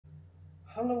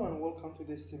Hello and welcome to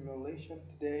this simulation.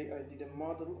 Today I did a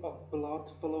model of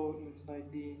blood flow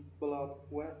inside the blood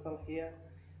vessel here.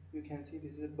 You can see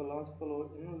this is a blood flow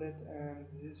inlet and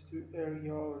these two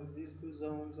areas or these two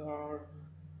zones are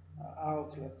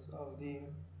outlets of the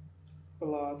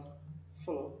blood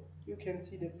flow. You can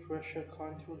see the pressure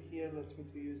contour here. Let's me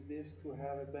to use this to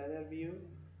have a better view.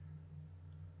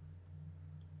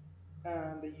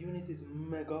 And the unit is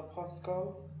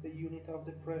megapascal, the unit of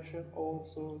the pressure.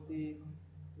 Also the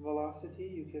velocity,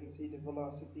 you can see the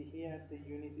velocity here, the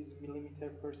unit is millimeter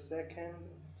per second,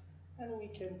 and we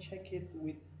can check it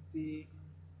with the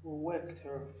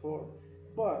vector form.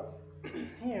 But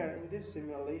here in this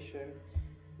simulation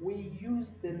we use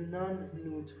the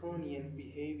non-Newtonian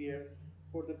behavior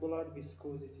for the blood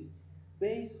viscosity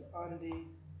based on the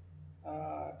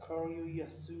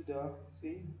Karyo-Yasuda,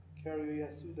 see,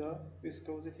 Karyo-Yasuda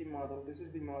viscosity model. This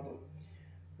is the model.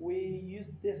 We use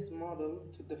this model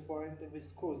to define the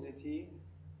viscosity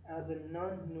as a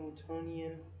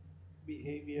non-Newtonian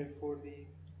behavior for the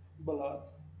blood.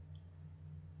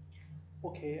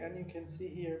 Okay, and you can see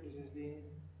here this is the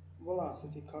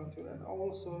velocity contour and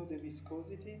also the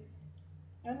viscosity.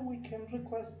 And we can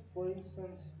request, for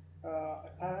instance, a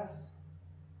pass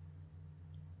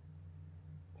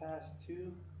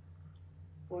 2,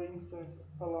 for instance,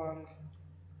 along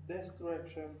this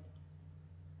direction,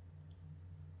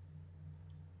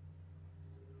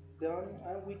 done,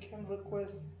 and we can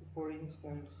request, for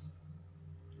instance,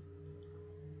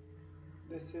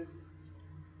 this is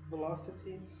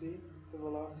velocity, see the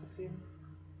velocity,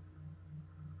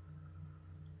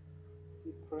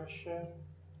 the pressure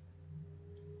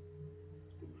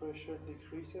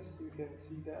decreases, you can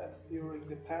see that during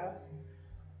the path.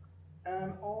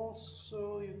 And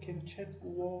also you can check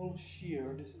wall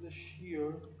shear. This is a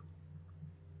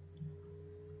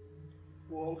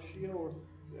wall shear or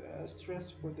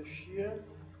stress for the shear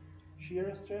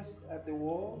stress at the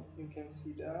wall, you can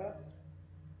see that.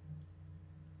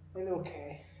 And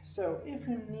okay, so if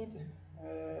you need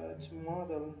to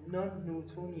model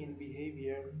non-Newtonian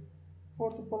behavior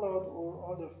for the blood or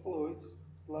other fluids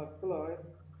like blood,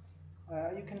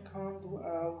 you can come to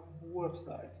our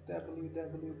website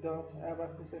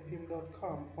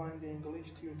www.abaquscfm.com, find the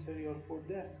English tutorial for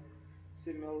this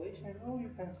simulation, or you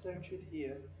can search it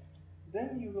here.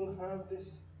 Then you will have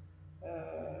this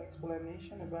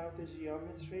explanation about the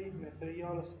geometry,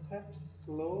 material steps,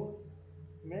 load,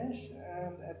 mesh,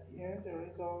 and at the end the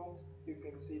result, you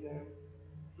can see them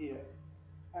here.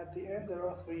 At the end, there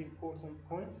are three important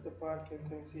points. The file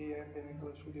contains here an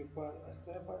English video file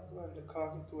step by step, and the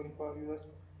cost is 25 US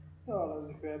dollars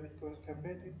if you have Bitcoin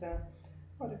compared with that.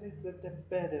 But it is the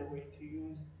better way to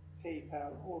use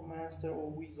PayPal or Master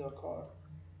or Visa card.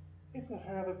 If you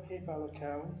have a PayPal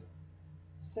account,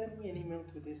 send me an email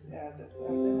to this address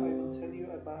and then I will tell you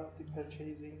about the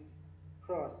purchasing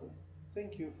process.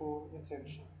 Thank you for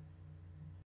attention.